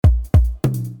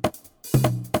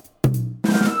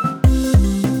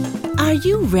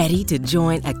you ready to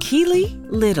join Akili,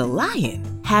 Little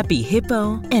Lion, Happy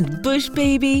Hippo, and Bush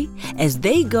Baby as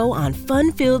they go on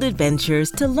fun-filled adventures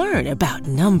to learn about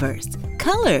numbers,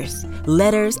 colors,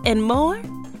 letters, and more?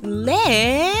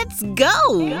 Let's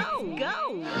go!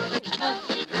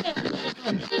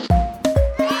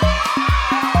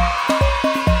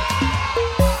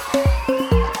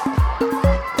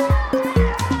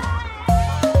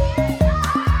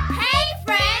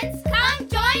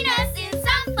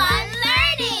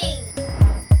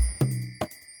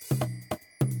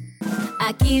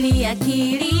 Akili,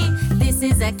 Akili, this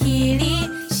is Akili.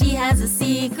 She has a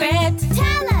secret.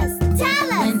 Tell us!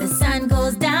 When the sun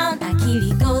goes down,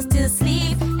 Akili goes to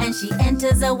sleep, and she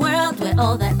enters a world where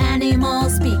all the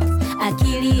animals speak.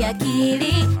 Akili,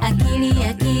 Akili, Akili,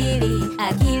 Akili,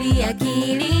 Akili,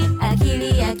 Akili,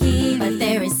 Akili, Akili. But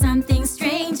there is something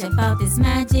strange about this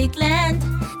magic land.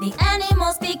 The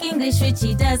animals speak English which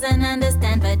she doesn't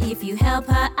understand, but if you help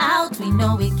her out, we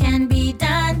know it can be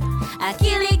done.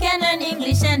 Akili can learn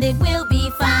English and it will be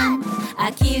fun.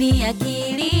 Akili,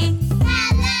 Akili,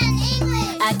 learn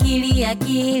English. Akili,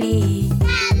 Akili,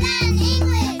 learn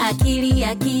English. Akili,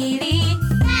 Akili,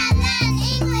 learn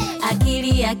English.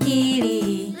 Akili,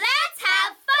 Akili. Let's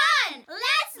have fun!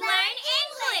 Let's learn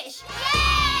English!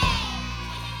 Yay!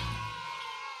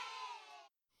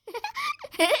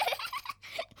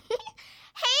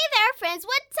 Hey there, friends.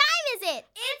 What time is it?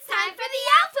 It's time for the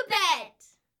alphabet.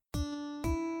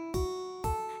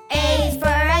 A is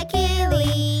for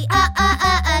Akili,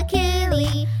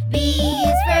 Akili. B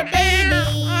is for baby,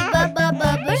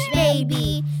 bush baby.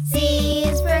 C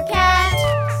is for cat,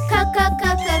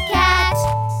 cat.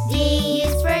 D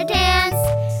is for dance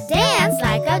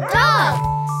like a dog.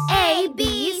 A, B,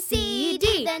 C,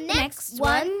 D. The next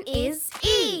one is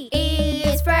E. E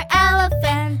is for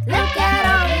elephant, look at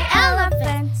all the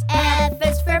elephants. F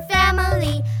is for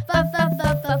family,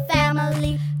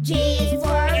 family. G is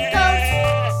for goat.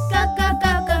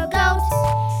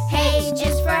 H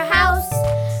is for house,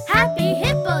 Happy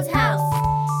Hippo's house.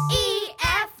 E,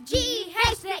 F, G,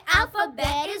 H, the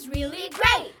alphabet is really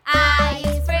great. I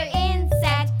is for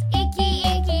insect, icky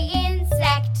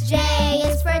insect. J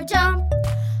is for jump,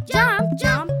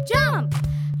 jump.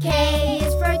 K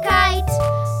is for kite,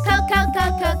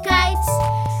 kite.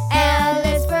 L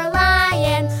is for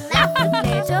lion,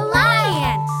 little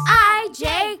lion. I,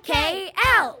 J, K,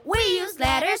 L, we use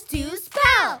letters to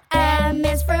spell. M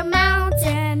is for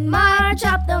mountain, march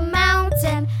up the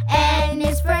mountain. N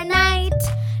is for night,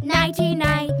 nighty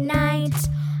night.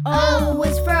 O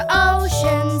is for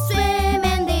ocean, swim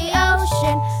in the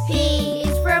ocean. P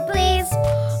is for please,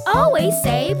 always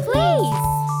say please.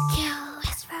 Q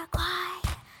is for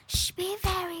quiet, shh, be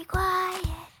very quiet.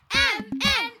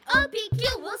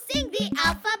 M-N-O-P-Q will sing the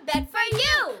alphabet for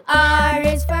you. R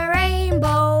is for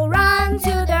rainbow, run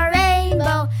to the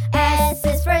rainbow. S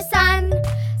is for sun,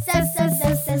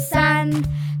 sun.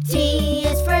 T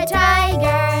is for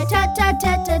tiger,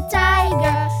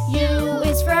 tiger. U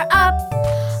is for up,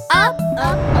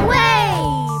 away.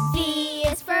 V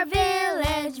is for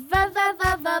village,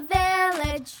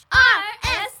 village.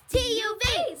 R-S-T-U-V,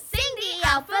 sing the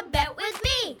alphabet with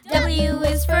me. W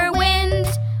is for wind,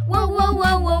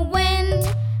 wind.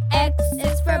 X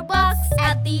is for box,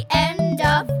 at the end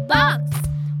of box.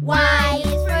 Y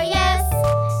is for yes.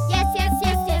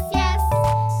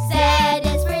 Z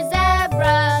is for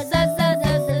zebra,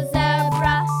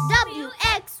 zebra. W,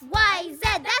 X, Y, Z,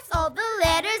 that's all the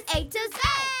letters A to Z.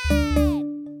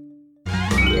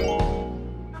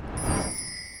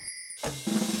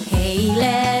 Hey,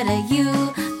 letter U,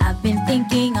 I've been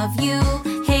thinking of you.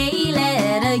 Hey,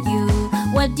 letter U,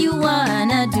 what do you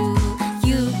wanna do?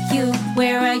 You,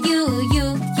 where are you?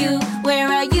 You, where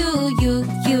are you? You,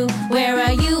 where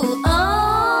are you?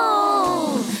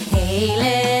 Oh, hey,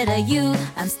 letter U,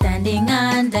 I'm standing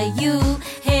under you.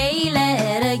 Hey,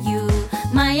 letter U,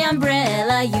 my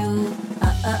umbrella, you.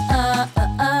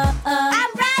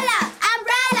 Umbrella.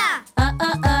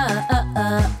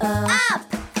 Up.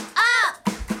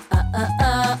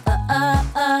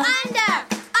 Under.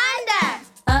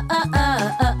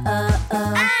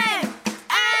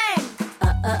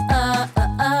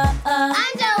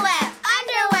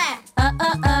 Underwear.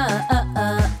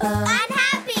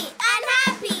 Unhappy.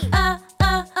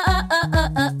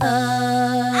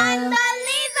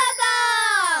 Unbelievable.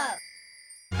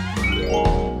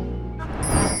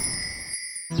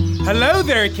 Hello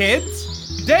there,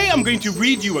 kids. Today I'm going to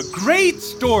read you a great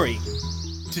story.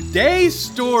 Today's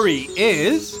story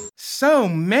is So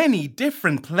Many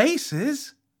Different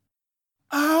Places.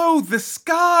 Oh, the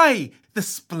sky! The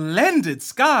splendid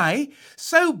sky!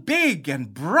 So big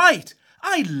and bright.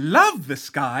 I love the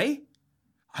sky.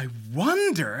 I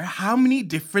wonder how many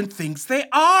different things there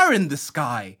are in the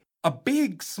sky. A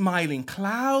big smiling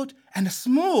cloud and a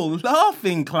small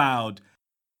laughing cloud.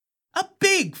 A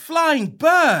big flying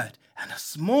bird and a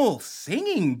small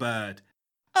singing bird.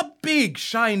 A big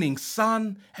shining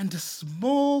sun and a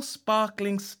small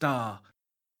sparkling star.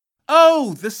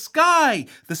 Oh, the sky,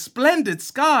 the splendid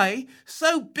sky,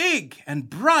 so big and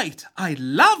bright, I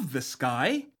love the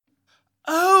sky.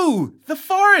 Oh, the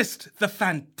forest, the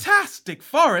fantastic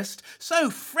forest, so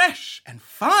fresh and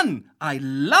fun, I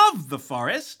love the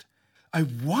forest. I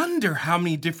wonder how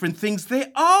many different things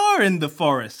there are in the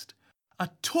forest. A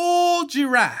tall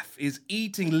giraffe is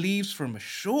eating leaves from a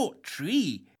short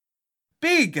tree.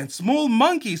 Big and small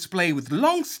monkeys play with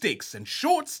long sticks and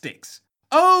short sticks.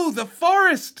 Oh, the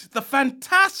forest, the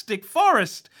fantastic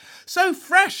forest, so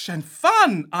fresh and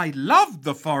fun, I love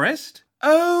the forest.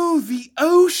 Oh, the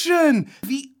ocean,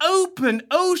 the open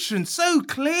ocean, so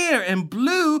clear and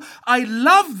blue, I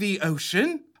love the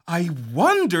ocean. I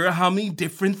wonder how many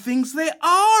different things there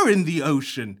are in the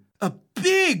ocean. A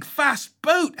big fast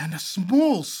boat and a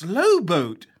small slow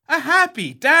boat. A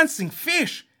happy dancing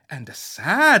fish and a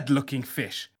sad-looking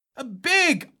fish. A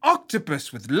big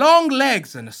octopus with long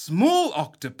legs and a small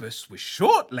octopus with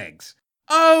short legs.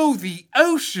 Oh, the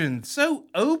ocean, so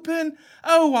open.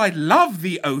 Oh, I love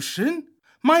the ocean.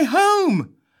 My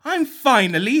home. I'm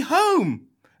finally home.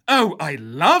 Oh, I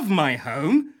love my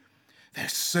home.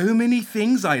 There's so many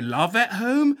things I love at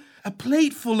home. A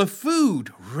plate full of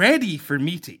food ready for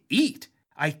me to eat.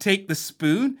 I take the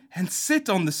spoon and sit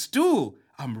on the stool.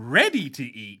 I'm ready to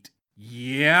eat.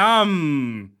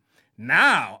 Yum!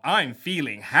 Now I'm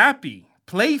feeling happy,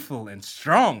 playful, and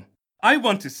strong. I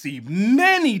want to see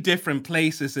many different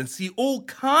places and see all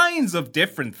kinds of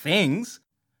different things.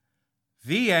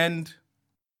 The end.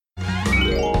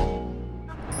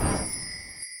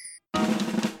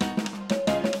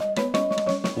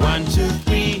 1, 2,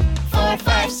 3, 4,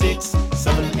 5, 6,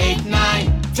 7, 8,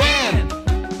 9, 10,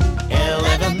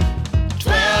 11,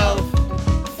 12,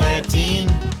 13,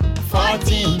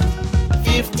 14,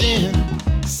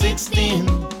 15, 16,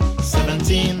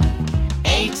 17,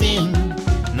 18,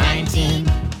 19,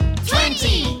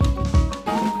 20.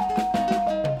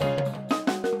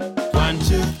 1,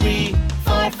 2, 3,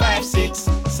 4, 5, 6,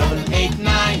 7, 8,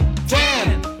 9,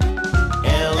 10,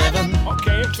 11,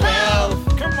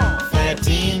 12, Come on.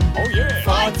 13, Oh, yeah.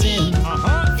 14,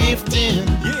 Uh-huh. 15,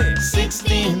 Yeah.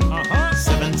 16, Uh-huh.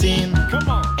 17, Come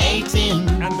on. 18,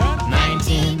 And then?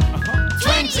 19, Uh-huh.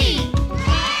 20.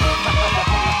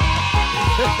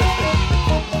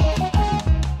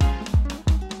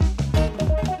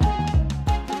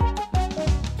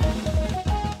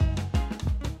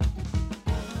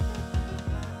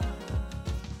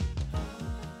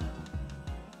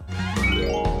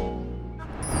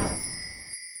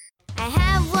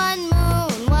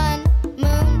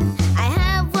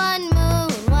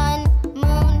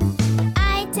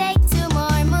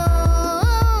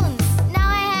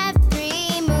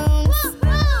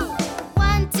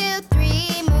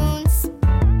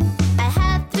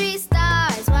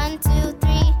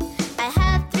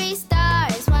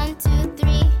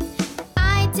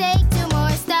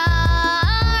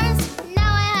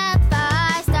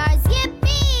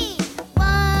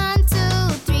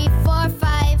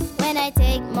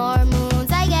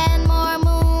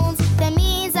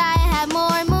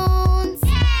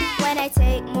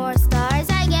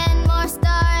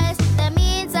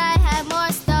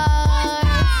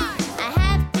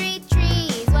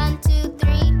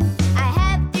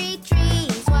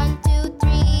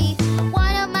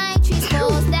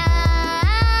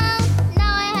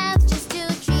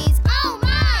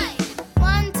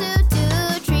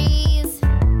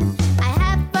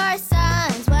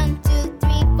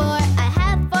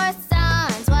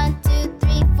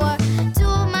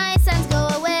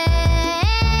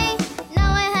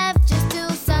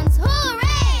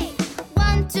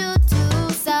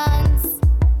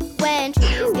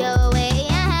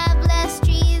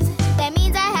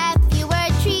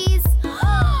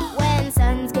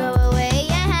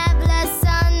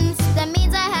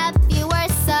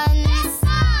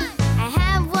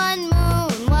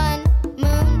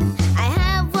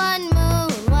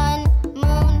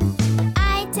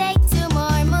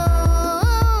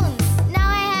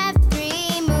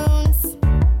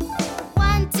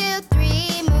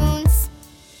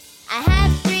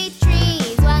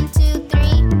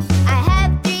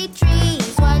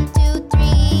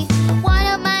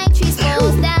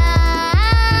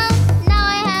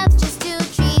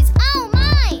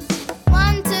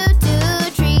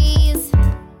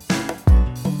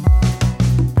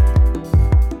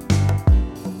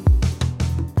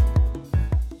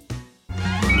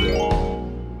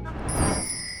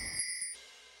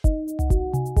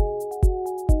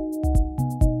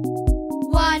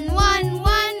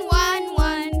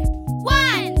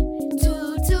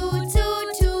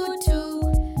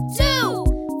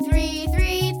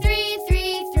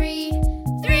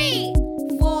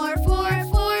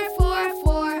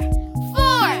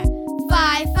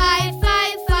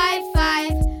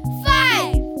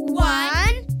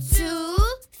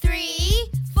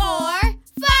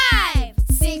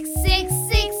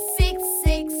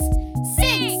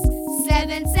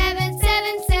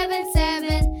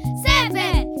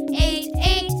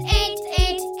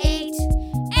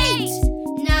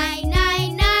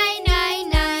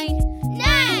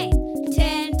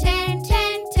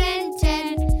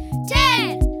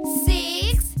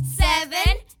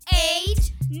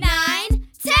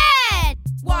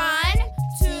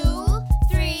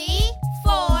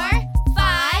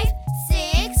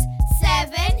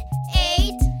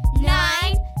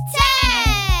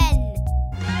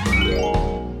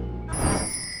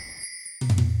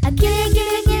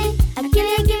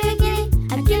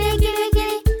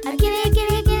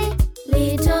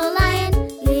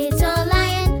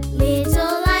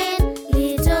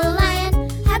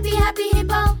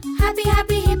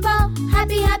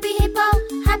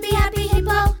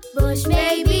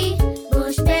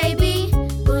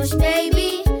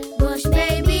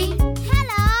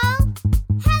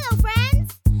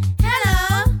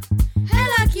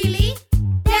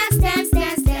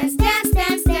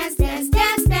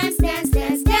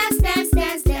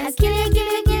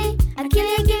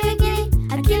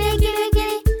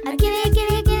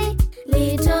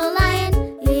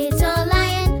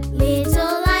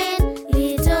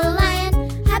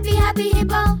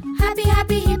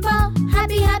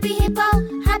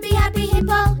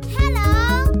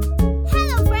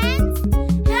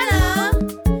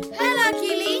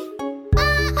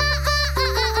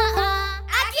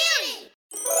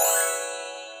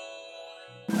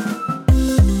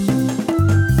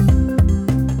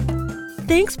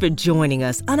 Thanks for joining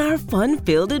us on our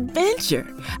fun-filled adventure.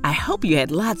 I hope you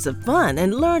had lots of fun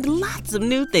and learned lots of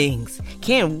new things.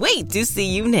 Can't wait to see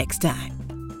you next time.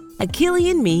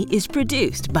 Akili and Me is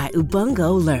produced by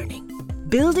Ubungo Learning.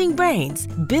 Building brains,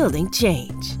 building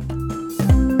change.